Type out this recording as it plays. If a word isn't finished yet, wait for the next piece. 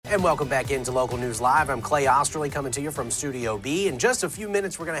And welcome back into Local News Live. I'm Clay Osterley coming to you from Studio B. In just a few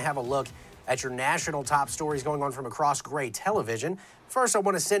minutes, we're going to have a look at your national top stories going on from across Gray Television. First, I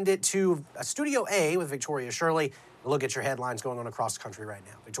want to send it to Studio A with Victoria Shirley. Look at your headlines going on across the country right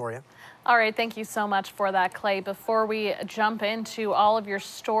now. Victoria? All right, thank you so much for that, Clay. Before we jump into all of your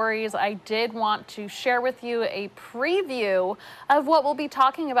stories, I did want to share with you a preview of what we'll be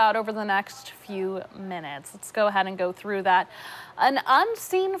talking about over the next few minutes. Let's go ahead and go through that. An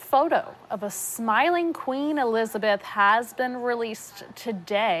unseen photo of a smiling Queen Elizabeth has been released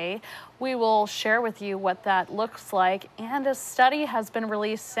today. We will share with you what that looks like, and a study has been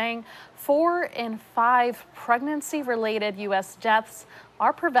released saying 4 in 5 pregnancy-related U.S. deaths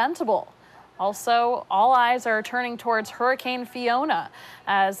are preventable. Also, all eyes are turning towards Hurricane Fiona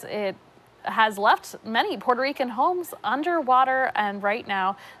as it has left many Puerto Rican homes underwater and right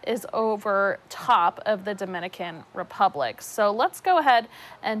now is over top of the Dominican Republic. So let's go ahead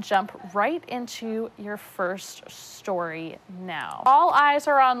and jump right into your first story now. All eyes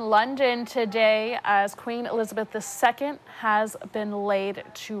are on London today as Queen Elizabeth II has been laid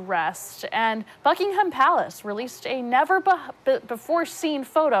to rest. And Buckingham Palace released a never-before-seen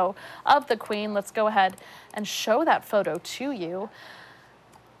photo of the Queen. Let's go ahead and show that photo to you.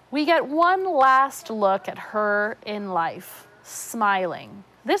 We get one last look at her in life, smiling.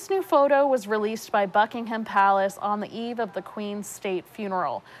 This new photo was released by Buckingham Palace on the eve of the Queen's state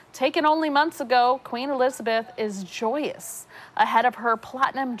funeral. Taken only months ago, Queen Elizabeth is joyous ahead of her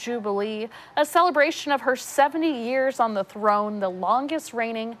Platinum Jubilee, a celebration of her 70 years on the throne, the longest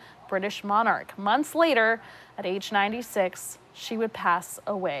reigning British monarch. Months later, at age 96, she would pass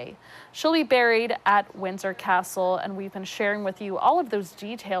away. She'll be buried at Windsor Castle, and we've been sharing with you all of those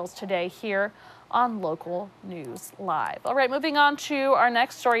details today here on Local News Live. All right, moving on to our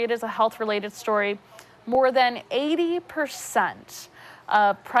next story. It is a health-related story. More than 80%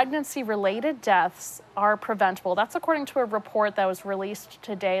 of pregnancy-related deaths are preventable. That's according to a report that was released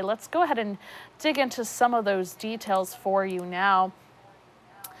today. Let's go ahead and dig into some of those details for you now.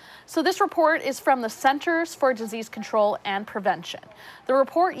 So this report is from the Centers for Disease Control and Prevention. The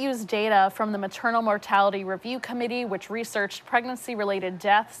report used data from the Maternal Mortality Review Committee, which researched pregnancy-related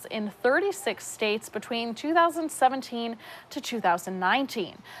deaths in 36 states between 2017 to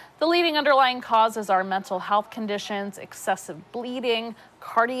 2019. The leading underlying causes are mental health conditions, excessive bleeding,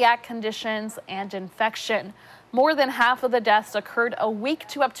 cardiac conditions, and infection. More than half of the deaths occurred a week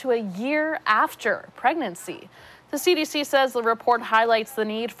to up to a year after pregnancy. The CDC says the report highlights the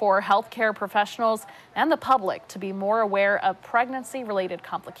need for healthcare professionals and the public to be more aware of pregnancy-related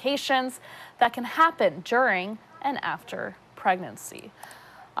complications that can happen during and after pregnancy.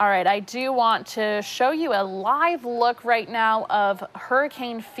 All right, I do want to show you a live look right now of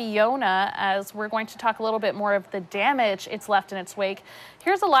Hurricane Fiona as we're going to talk a little bit more of the damage it's left in its wake.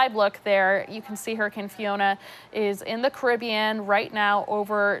 Here's a live look there. You can see Hurricane Fiona is in the Caribbean right now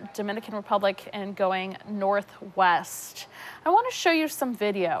over Dominican Republic and going northwest. I want to show you some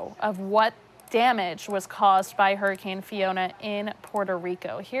video of what damage was caused by Hurricane Fiona in Puerto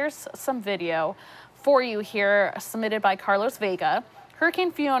Rico. Here's some video for you here submitted by Carlos Vega.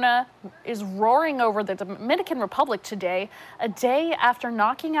 Hurricane Fiona is roaring over the Dominican Republic today, a day after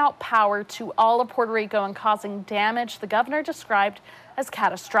knocking out power to all of Puerto Rico and causing damage the governor described as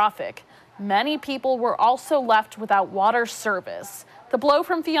catastrophic. Many people were also left without water service. The blow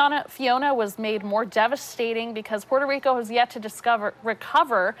from Fiona was made more devastating because Puerto Rico has yet to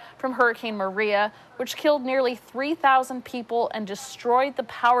recover from Hurricane Maria, which killed nearly 3,000 people and destroyed the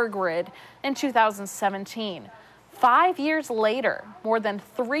power grid in 2017. 5 years later, more than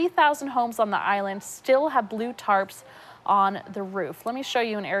 3,000 homes on the island still have blue tarps on the roof. Let me show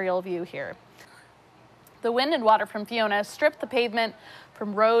you an aerial view here. The wind and water from Fiona stripped the pavement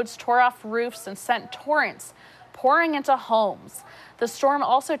from roads, tore off roofs, and sent torrents pouring into homes. The storm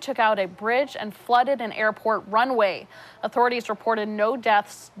also took out a bridge and flooded an airport runway. Authorities reported no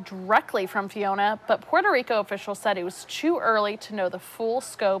deaths directly from Fiona, but Puerto Rico officials said it was too early to know the full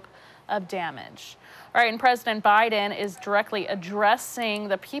scope of damage. All right, and President Biden is directly addressing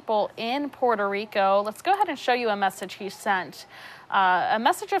the people in Puerto Rico. Let's go ahead and show you a message he sent, a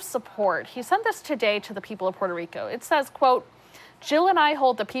message of support. He sent this today to the people of Puerto Rico. It says, quote, Jill and I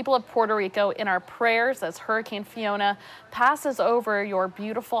hold the people of Puerto Rico in our prayers as Hurricane Fiona passes over your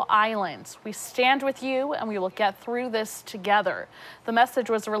beautiful island. We stand with you and we will get through this together. The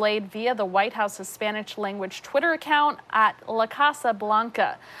message was relayed via the White House's Spanish language Twitter account at La Casa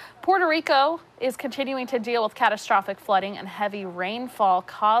Blanca. Puerto Rico is continuing to deal with catastrophic flooding and heavy rainfall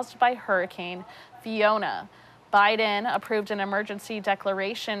caused by Hurricane Fiona. Biden approved an emergency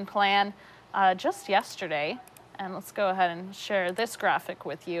declaration plan just yesterday. And let's go ahead and share this graphic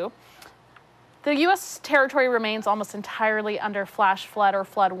with you. The U.S. territory remains almost entirely under flash flood or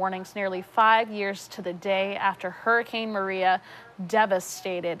flood warnings nearly 5 years to the day after Hurricane Maria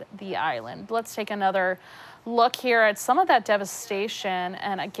devastated the island. Let's take another look here at some of that devastation.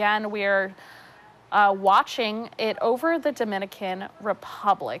 And again, we're watching it over the Dominican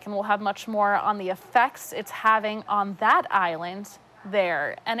Republic. And we'll have much more on the effects it's having on that island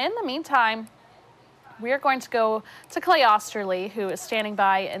there. And in the meantime, we are going to go to Clay Osterley, who is standing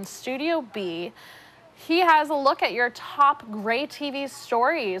by in Studio B. He has a look at your top Gray TV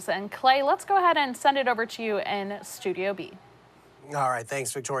stories. And Clay, let's go ahead and send it over to you in Studio B. All right,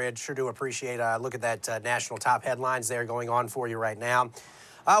 thanks, Victoria. Sure do appreciate a look at that national top headlines there going on for you right now.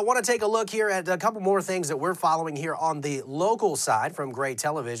 I want to take a look here at a couple more things that we're following here on the local side from Gray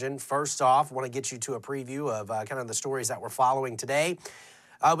Television. First off, want to get you to a preview of kind of the stories that we're following today.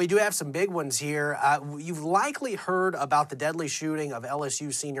 We do have some big ones here. You've likely heard about the deadly shooting of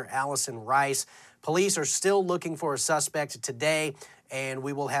LSU senior Allison Rice. Police are still looking for a suspect today, and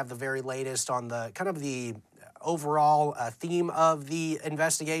we will have the very latest on the kind of the overall theme of the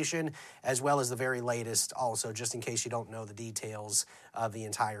investigation, as well as the very latest also, just in case you don't know the details of the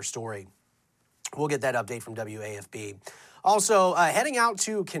entire story. We'll get that update from WAFB. Also, heading out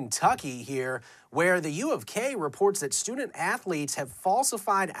to Kentucky here, where the U of K reports that student athletes have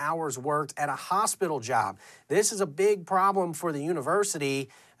falsified hours worked at a hospital job. This is a big problem for the university,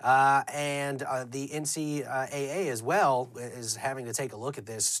 and the NCAA as well is having to take a look at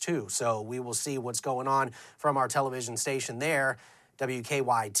this too. So we will see what's going on from our television station there,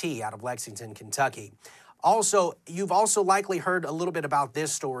 WKYT out of Lexington, Kentucky. Also, you've also likely heard a little bit about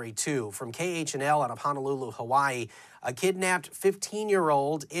this story too, from KHNL out of Honolulu, Hawaii. A kidnapped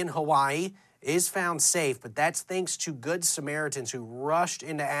 15-year-old in Hawaii is found safe, but that's thanks to Good Samaritans who rushed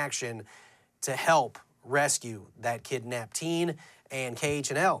into action to help rescue that kidnapped teen. And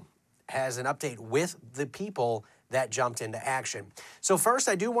KHNL has an update with the people that jumped into action. So first,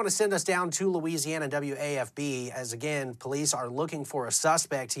 I do want to send us down to Louisiana and WAFB, as again, police are looking for a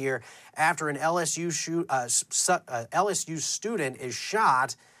suspect here after an LSU student is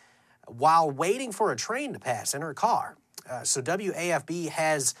shot while waiting for a train to pass in her car. So WAFB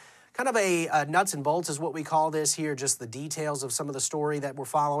has kind of a nuts and bolts is what we call this here, just the details of some of the story that we're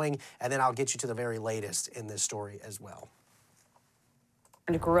following, and then I'll get you to the very latest in this story as well.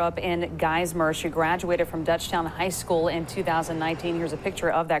 Grew up in Geismar. She graduated from Dutchtown High School in 2019. Here's a picture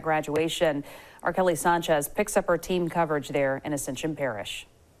of that graduation. Our Kelly Sanchez picks up her team coverage there in Ascension Parish.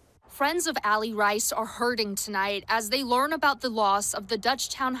 Friends of Allie Rice are hurting tonight as they learn about the loss of the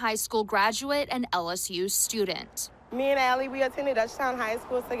Dutchtown High School graduate and LSU student. Me and Allie, we attended Dutchtown High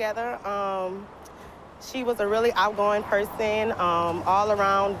School together. She was a really outgoing person, all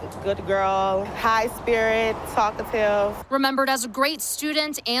around good girl, high spirit, talkative. Remembered as a great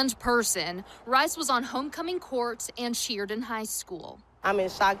student and person, Rice was on homecoming court and cheered in high school. I'm in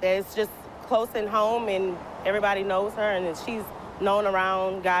shock that it's just close in home and everybody knows her and she's known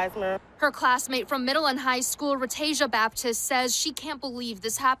around Geismar. Her classmate from middle and high school, Ratasia Baptist, says she can't believe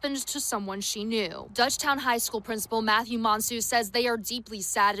this happened to someone she knew. Dutchtown High School principal Matthew Monsu says they are deeply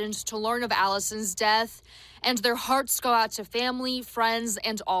saddened to learn of Allison's death, and their hearts go out to family, friends,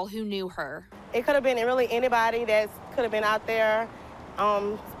 and all who knew her. It could have been really anybody that could have been out there.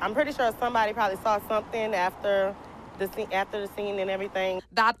 I'm pretty sure somebody probably saw something after the scene and everything.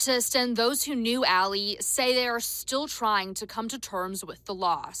 Baptist and those who knew Allie say they are still trying to come to terms with the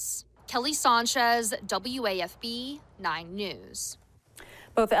loss. Kelly Sanchez, WAFB 9 News.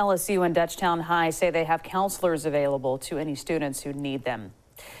 Both LSU and Dutchtown High say they have counselors available to any students who need them.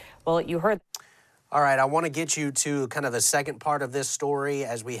 Well, you heard. All right, I want to get you to kind of the second part of this story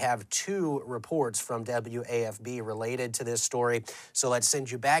as we have two reports from WAFB related to this story. So let's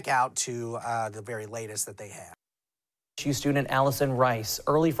send you back out to the very latest that they have. Student Allison Rice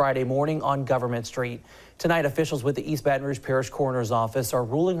early Friday morning on Government Street. Tonight, officials with the East Baton Rouge Parish Coroner's Office are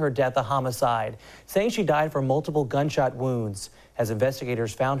ruling her death a homicide, saying she died from multiple gunshot wounds as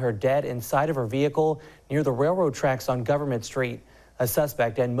investigators found her dead inside of her vehicle near the railroad tracks on Government Street. A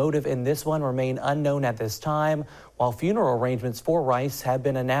suspect and motive in this one remain unknown at this time, while funeral arrangements for Rice have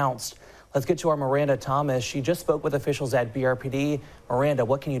been announced. Let's get to our Miranda Thomas. She just spoke with officials at BRPD. Miranda,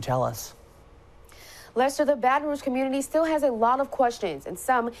 what can you tell us? Lester, the Baton Rouge community still has a lot of questions, and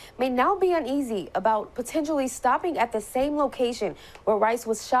some may now be uneasy about potentially stopping at the same location where Rice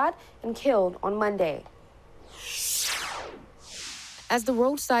was shot and killed on Monday. As the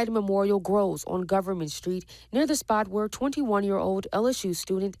roadside memorial grows on Government Street, near the spot where 21-year-old LSU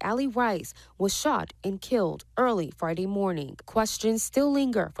student Allie Rice was shot and killed early Friday morning, questions still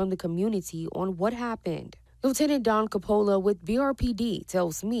linger from the community on what happened. Lieutenant Don Coppola with BRPD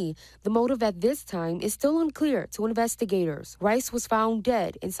tells me the motive at this time is still unclear to investigators. Rice was found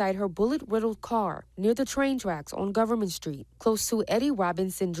dead inside her bullet-riddled car near the train tracks on Government Street, close to Eddie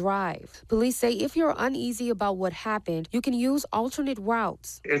Robinson Drive. Police say if you're uneasy about what happened, you can use alternate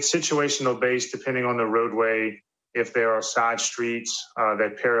routes. It's situational based depending on the roadway. If there are side streets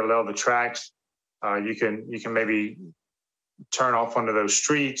that parallel the tracks, you can maybe turn off onto those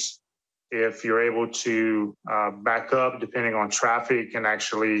streets. If you're able to back up, depending on traffic, and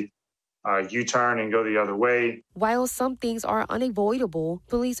actually U-turn and go the other way. While some things are unavoidable,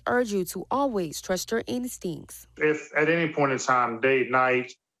 police urge you to always trust your instincts. If at any point in time, day,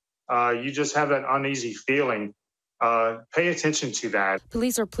 night, you just have that uneasy feeling, pay attention to that.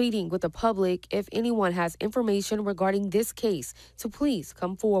 Police are pleading with the public, if anyone has information regarding this case, to please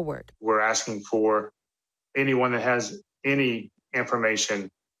come forward. We're asking for anyone that has any information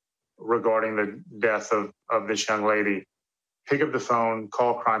regarding the death of this young lady, pick up the phone,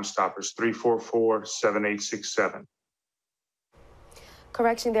 call Crime Stoppers, 344-7867.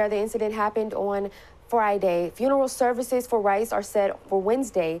 Correction there, the incident happened on Friday. Funeral services for Rice are set for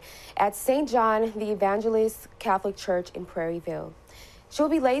Wednesday at St. John the Evangelist Catholic Church in Prairieville. She'll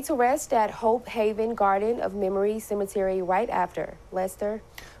be laid to rest at Hope Haven Garden of Memory Cemetery right after. Lester?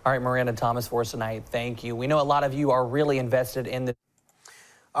 All right, Miranda Thomas for us tonight. Thank you. We know a lot of you are really invested in the...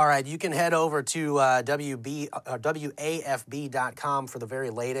 All right, you can head over to WAFB.com for the very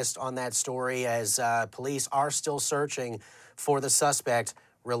latest on that story, as police are still searching for the suspect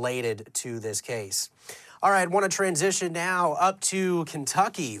related to this case. All right, I want to transition now up to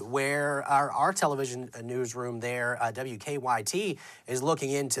Kentucky, where our television newsroom there, WKYT, is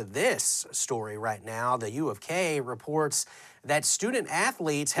looking into this story right now. The U of K reports that student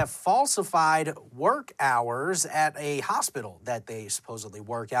athletes have falsified work hours at a hospital that they supposedly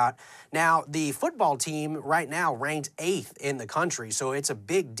work out. Now, the football team right now ranked 8th in the country, so it's a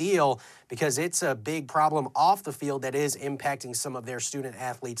big deal because it's a big problem off the field that is impacting some of their student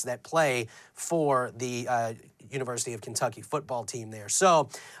athletes that play for the University of Kentucky football team there. So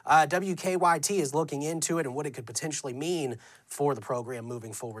WKYT is looking into it and what it could potentially mean for the program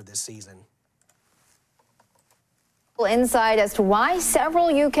moving forward this season. Insight as to why several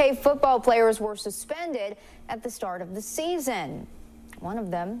UK football players were suspended at the start of the season. One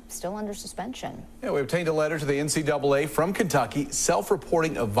of them still under suspension. Yeah, we obtained a letter to the NCAA from Kentucky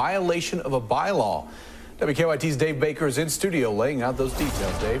self-reporting a violation of a bylaw. WKYT's Dave Baker is in studio laying out those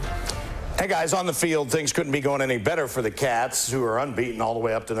details. Dave? Hey guys, on the field, things couldn't be going any better for the Cats, who are unbeaten all the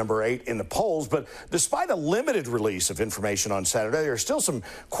way up to number 8 in the polls. But despite a limited release of information on Saturday, there are still some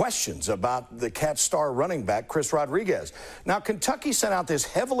questions about the Cats star running back, Chris Rodriguez. Now, Kentucky sent out this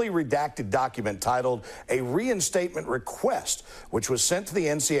heavily redacted document titled a reinstatement request, which was sent to the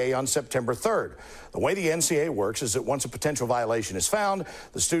NCAA on September 3rd. The way the NCAA works is that once a potential violation is found,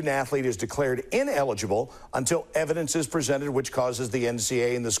 the student athlete is declared ineligible until evidence is presented which causes the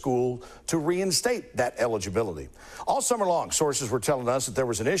NCAA and the school to reinstate that eligibility. All summer long, sources were telling us that there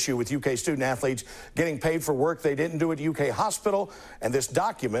was an issue with UK student athletes getting paid for work they didn't do at UK hospital, and this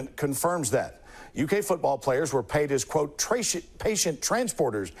document confirms that. UK football players were paid as, quote, patient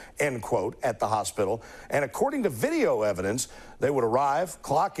transporters, end quote, at the hospital. And according to video evidence, they would arrive,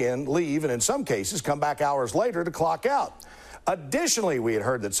 clock in, leave, and in some cases come back hours later to clock out. Additionally, we had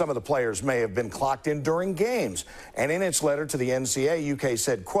heard that some of the players may have been clocked in during games. And in its letter to the NCAA, UK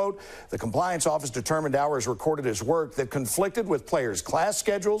said, quote, the compliance office determined hours recorded as work that conflicted with players' class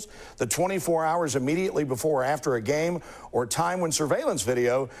schedules, the 24 hours immediately before or after a game, or time when surveillance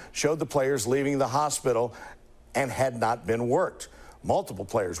video showed the players leaving the hospital and had not been worked. Multiple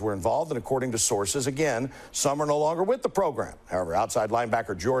players were involved, and according to sources, again, some are no longer with the program. However, outside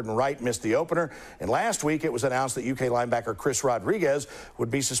linebacker Jordan Wright missed the opener, and last week it was announced that UK linebacker Chris Rodriguez would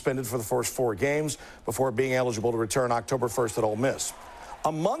be suspended for the first 4 games before being eligible to return October 1st at Ole Miss.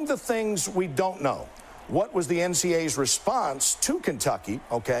 Among the things we don't know, what was the NCAA's response to Kentucky?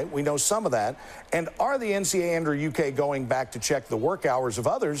 Okay, we know some of that. And are the NCAA and or UK going back to check the work hours of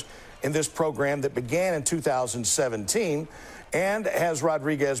others in this program that began in 2017? And has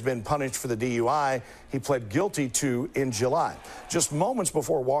Rodriguez been punished for the DUI he pled guilty to in July? Just moments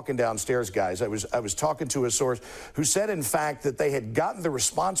before walking downstairs, guys, I was talking to a source who said, in fact, that they had gotten the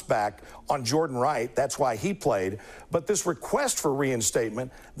response back on Jordan Wright. That's why he played. But this request for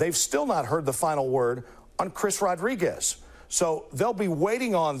reinstatement, they've still not heard the final word on Chris Rodriguez. So they'll be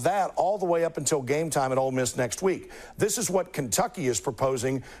waiting on that all the way up until game time at Ole Miss next week. This is what Kentucky is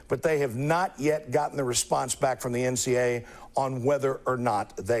proposing, but they have not yet gotten the response back from the NCAA on whether or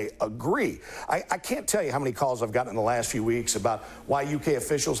not they agree. I can't tell you how many calls I've gotten in the last few weeks about why UK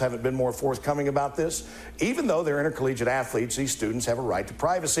officials haven't been more forthcoming about this. Even though they're intercollegiate athletes, these students have a right to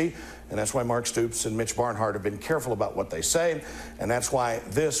privacy, and that's why Mark Stoops and Mitch Barnhart have been careful about what they say, and that's why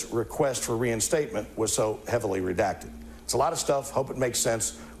this request for reinstatement was so heavily redacted. It's a lot of stuff. Hope it makes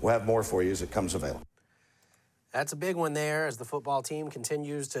sense. We'll have more for you as it comes available. That's a big one there as the football team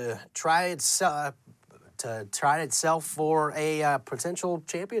continues to try itself for a potential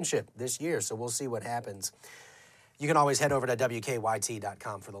championship this year. So we'll see what happens. You can always head over to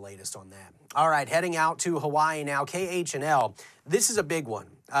WKYT.com for the latest on that. All right, heading out to Hawaii now, KH&L. This is a big one.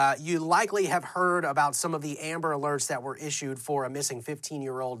 You likely have heard about some of the Amber Alerts that were issued for a missing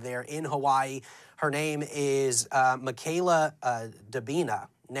 15-year-old there in Hawaii. Her name is Michaela Dabina.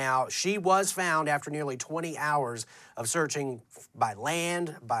 Now, she was found after nearly 20 hours of searching by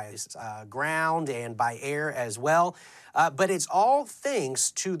land, by ground, and by air as well. But it's all thanks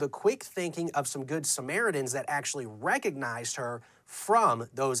to the quick thinking of some good Samaritans that actually recognized her from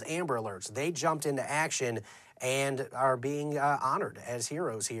those Amber Alerts. They jumped into action and are being honored as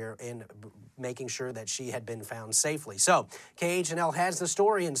heroes here in making sure that she had been found safely. So KH&L has the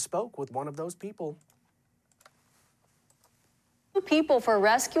story and spoke with one of those people. People for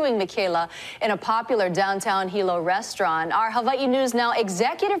rescuing Michaela in a popular downtown Hilo restaurant. Our Hawaii News Now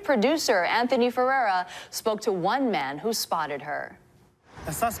executive producer Anthony Ferreira spoke to one man who spotted her.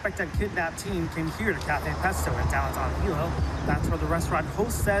 A suspect and kidnapped teen came here to Cafe Pesto in downtown Hilo. That's where the restaurant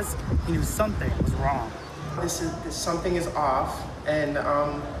host says he knew something was wrong. Something is off, and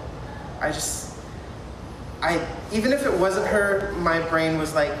even if it wasn't her, my brain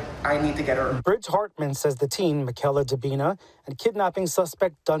was like, I need to get her. Bridge Hartman says the teen, Michaela Dabina, and kidnapping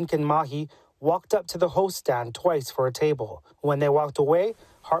suspect Duncan Mahi walked up to the host stand twice for a table. When they walked away,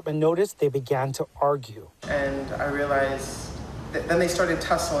 Hartman noticed they began to argue. And I realized then they started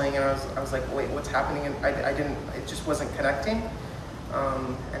tussling, and I was like, wait, what's happening? And it just wasn't connecting.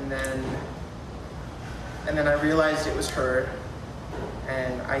 And then I realized it was her.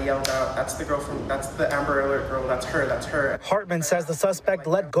 And I yelled out, that's the Amber Alert girl, that's her. Hartman says the suspect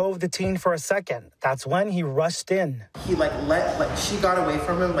let go of the teen for a second. That's when he rushed in. He she got away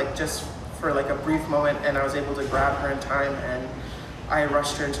from him, just for a brief moment, and I was able to grab her in time, and I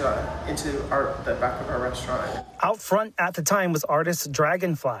rushed her into the back of our restaurant. Out front at the time was artist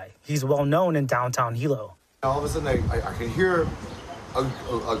Dragonfly. He's well known in downtown Hilo. All of a sudden I could hear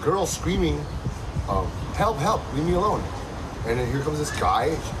a girl screaming, help, leave me alone. And then here comes this guy,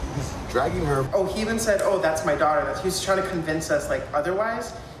 he's dragging her. Oh, he even said, oh, that's my daughter. He was trying to convince us,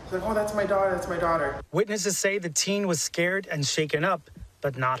 otherwise. He's like, oh, that's my daughter. Witnesses say the teen was scared and shaken up,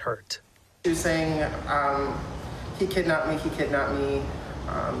 but not hurt. She was saying, he kidnapped me,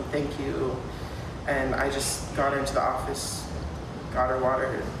 thank you. And I just got her into the office, got her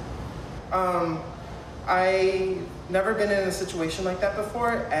water. I never been in a situation like that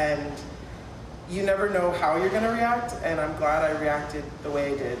before, and you never know how you're going to react, and I'm glad I reacted the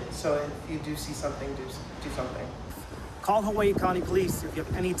way I did. So if you do see something, do something. Call Hawaii County Police if you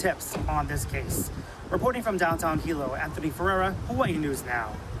have any tips on this case. Reporting from downtown Hilo, Anthony Ferreira, Hawaii News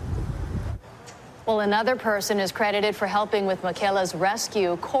Now. Well, another person is credited for helping with Michaela's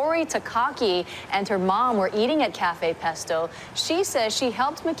rescue. Corey Takaki and her mom were eating at Cafe Pesto. She says she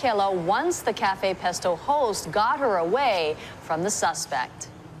helped Michaela once the Cafe Pesto host got her away from the suspect.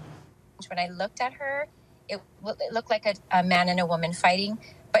 When I looked at her, it looked like a man and a woman fighting,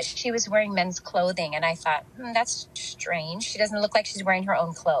 but she was wearing men's clothing, and I thought, that's strange. She doesn't look like she's wearing her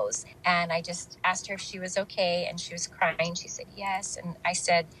own clothes. And I just asked her if she was okay, and she was crying. She said yes, and I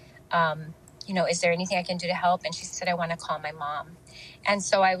said, is there anything I can do to help? And she said, I want to call my mom. And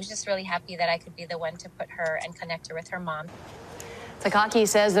so I was just really happy that I could be the one to put her and connect her with her mom. Takaki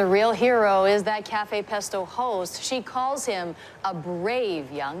says the real hero is that Cafe Pesto host. She calls him a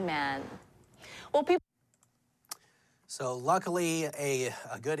brave young man. Well, So luckily, a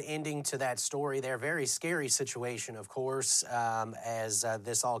good ending to that story there. Very scary situation, of course, as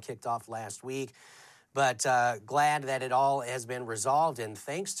this all kicked off last week. But glad that it all has been resolved, and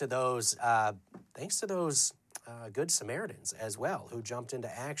thanks to those good Samaritans as well who jumped into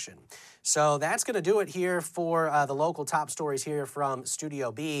action. So that's going to do it here for the local top stories here from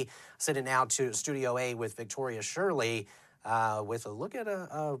Studio B. Sitting now to Studio A with Victoria Shirley with a look at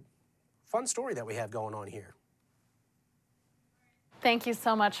a fun story that we have going on here. Thank you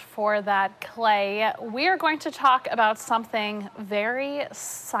so much for that, Clay. We are going to talk about something very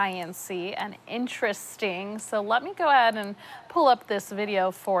science-y and interesting. So let me go ahead and pull up this video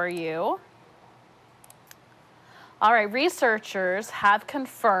for you. All right, researchers have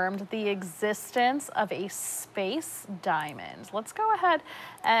confirmed the existence of a space diamond. Let's go ahead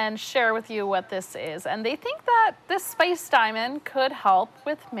and share with you what this is. And they think that this space diamond could help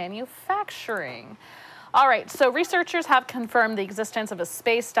with manufacturing. All right, so researchers have confirmed the existence of a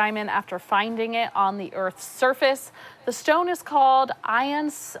space diamond after finding it on the Earth's surface. The stone is called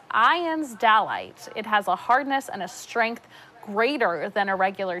Ionsdalite. It has a hardness and a strength greater than a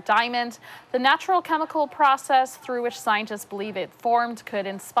regular diamond. The natural chemical process through which scientists believe it formed could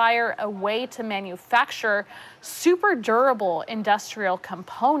inspire a way to manufacture super durable industrial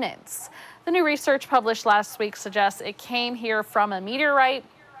components. The new research published last week suggests it came here from a meteorite.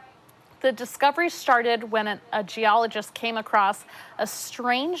 The discovery started when a geologist came across a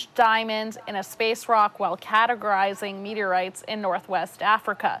strange diamond in a space rock while categorizing meteorites in Northwest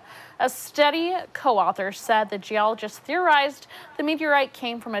Africa. A study co-author said the geologist theorized the meteorite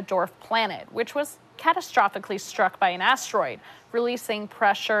came from a dwarf planet, which was catastrophically struck by an asteroid, releasing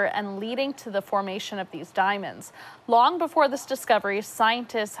pressure and leading to the formation of these diamonds. Long before this discovery,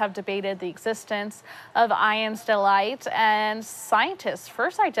 scientists have debated the existence of Ionsdalite, and scientists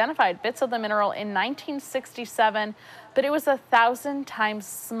first identified bits of the mineral in 1967, but it was 1,000 times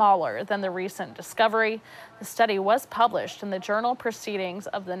smaller than the recent discovery. The study was published in the journal Proceedings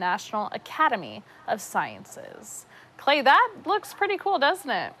of the National Academy of Sciences. Clay, that looks pretty cool, doesn't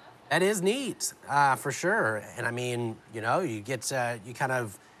it? That is neat, for sure. And I mean, you know, you kind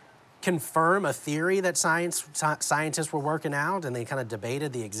of confirm a theory that scientists were working out and they kind of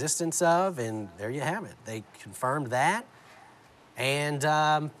debated the existence of, and there you have it. They confirmed that. And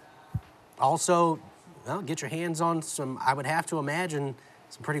also, well, get your hands on some, I would have to imagine,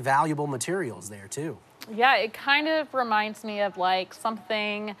 some pretty valuable materials there too. Yeah, it kind of reminds me of like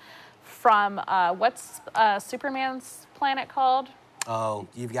something from, what's Superman's planet called? Oh,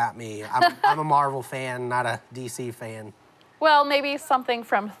 you've got me. I'm a Marvel fan, not a DC fan. Well, maybe something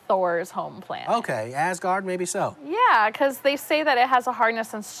from Thor's home planet. Okay, Asgard, maybe so. Yeah, because they say that it has a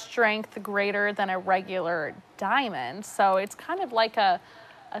hardness and strength greater than a regular diamond. So it's kind of like a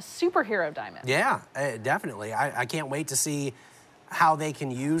superhero diamond. Yeah, definitely. I can't wait to see how they can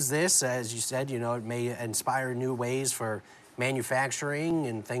use this. As you said, you know, it may inspire new ways for manufacturing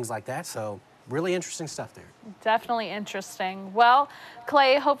and things like that. So really interesting stuff there. Definitely interesting. Well,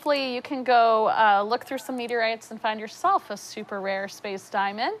 Clay, hopefully you can go look through some meteorites and find yourself a super rare space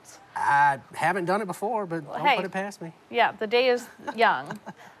diamond. I haven't done it before, but don't put it past me. Yeah, the day is young.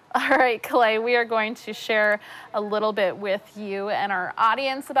 All right, Clay, we are going to share a little bit with you and our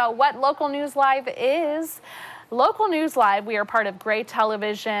audience about what Local News Live is. Local News Live, we are part of Gray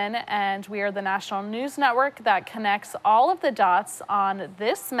Television, and we are the national news network that connects all of the dots on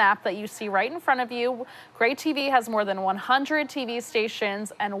this map that you see right in front of you. Gray TV has more than 100 TV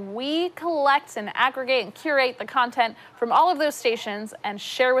stations, and we collect and aggregate and curate the content from all of those stations and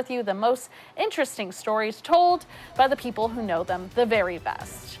share with you the most interesting stories told by the people who know them the very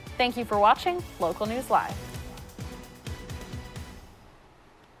best. Thank you for watching Local News Live.